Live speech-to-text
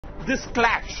this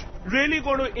clash really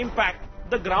going to impact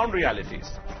the ground realities?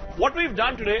 What we've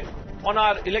done today on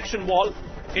our election wall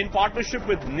in partnership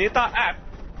with Neta app,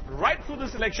 right through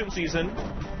this election season,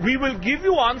 we will give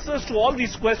you answers to all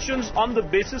these questions on the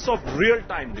basis of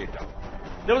real-time data.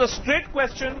 There was a straight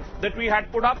question that we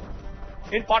had put up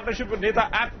in partnership with Neta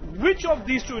app. Which of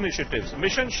these two initiatives,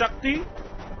 Mission Shakti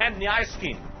and Nyaya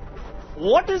scheme,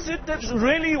 what is it that's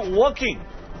really working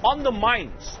on the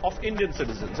minds of Indian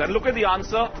citizens? And look at the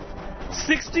answer.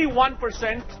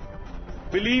 61%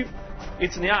 believe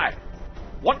it's Nyaya.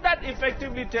 What that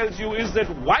effectively tells you is that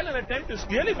while an attempt is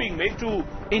clearly being made to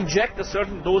inject a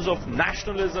certain dose of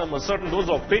nationalism, a certain dose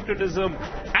of patriotism,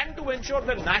 and to ensure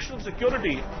that national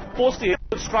security post the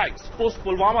air strikes, post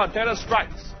Pulwama terror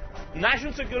strikes,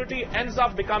 national security ends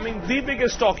up becoming the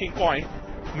biggest talking point.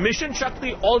 Mission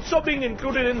Shakti also being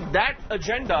included in that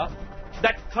agenda,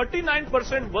 that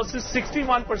 39% versus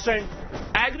 61%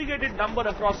 aggregated number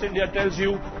across India tells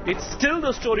you it's still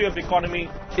the story of economy,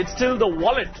 it's still the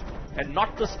wallet and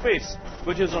not the space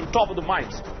which is on top of the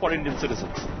minds for Indian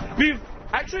citizens. We've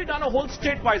actually done a whole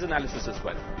state-wise analysis as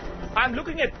well. I'm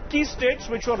looking at key states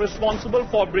which were responsible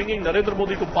for bringing Narendra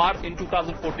Modi to power in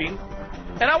 2014.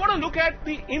 And I want to look at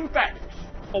the impact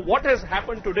of what has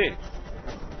happened today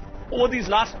over these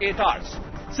last 8 hours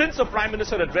since the Prime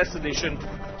Minister addressed the nation.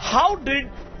 How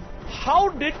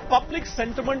did public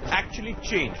sentiment actually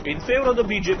change in favor of the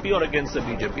BJP or against the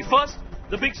BJP? First,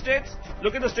 the big states.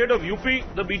 Look at the state of UP.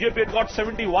 The BJP had got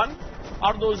 71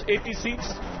 out of those 80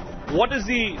 seats. What is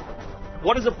the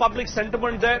public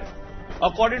sentiment there?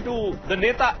 According to the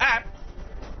Neta app,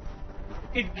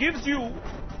 it gives you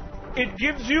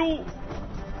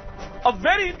a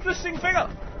very interesting figure.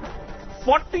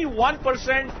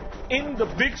 41% in the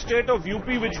big state of UP,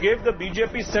 which gave the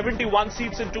BJP 71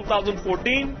 seats in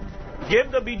 2014,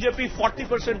 gave the BJP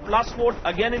 40% plus vote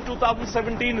again in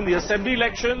 2017 in the assembly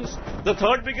elections, the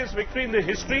third biggest victory in the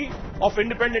history of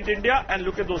independent India. And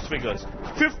look at those figures.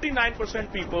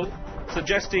 59% people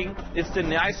suggesting it's the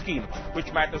Nyaya scheme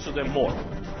which matters to them more.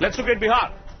 Let's look at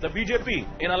Bihar. The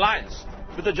BJP in alliance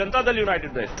with the Janata Dal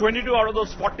United there. 22 out of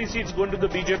those 40 seats going to the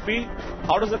BJP.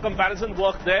 How does the comparison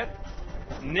work there?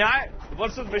 Nyaya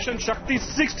versus Mission Shakti,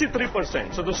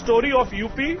 63%. So the story of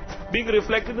UP being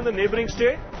reflected in the neighboring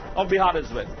state of Bihar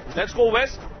as well. Let's go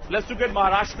west. Let's look at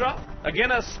Maharashtra.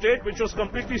 Again, a state which was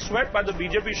completely swept by the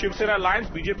BJP Shiv Sena alliance.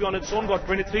 BJP on its own got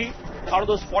 23 out of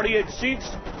those 48 seats.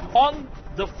 On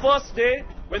the first day,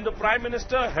 when the Prime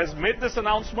Minister has made this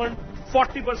announcement,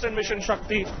 40% Mission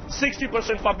Shakti,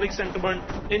 60% public sentiment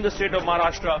in the state of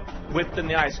Maharashtra with the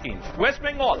Nyaya scheme. West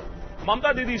Bengal,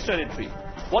 Mamta Didi's territory.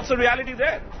 What's the reality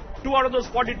there? 2 out of those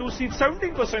 42 seats,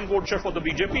 17% vote share for the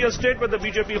BJP, a state where the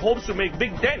BJP hopes to make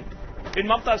big dent in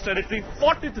Mamta's territory.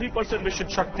 43% Mission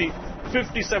Shakti,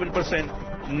 57%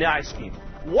 Nyaya scheme.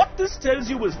 What this tells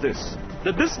you is this,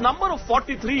 that this number of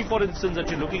 43, for instance, that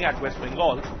you're looking at West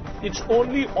Bengal, it's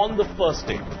only on the first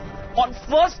day. On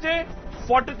first day,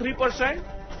 43%.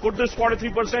 Could this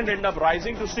 43% end up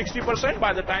rising to 60%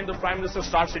 by the time the Prime Minister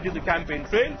starts hitting the campaign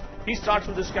trail? He starts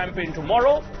with this campaign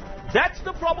tomorrow. That's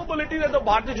the probability that the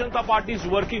Bharatiya Janata Party is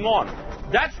working on.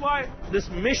 That's why this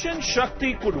Mission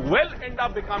Shakti could well end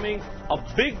up becoming a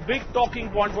big talking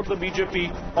point for the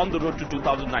BJP on the road to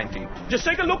 2019. Just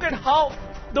take a look at how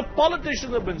the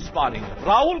politicians have been sparring.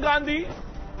 Rahul Gandhi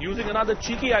using another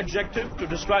cheeky adjective to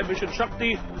describe Mission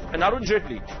Shakti, and Arun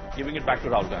Jaitley giving it back to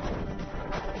Rahul Gandhi.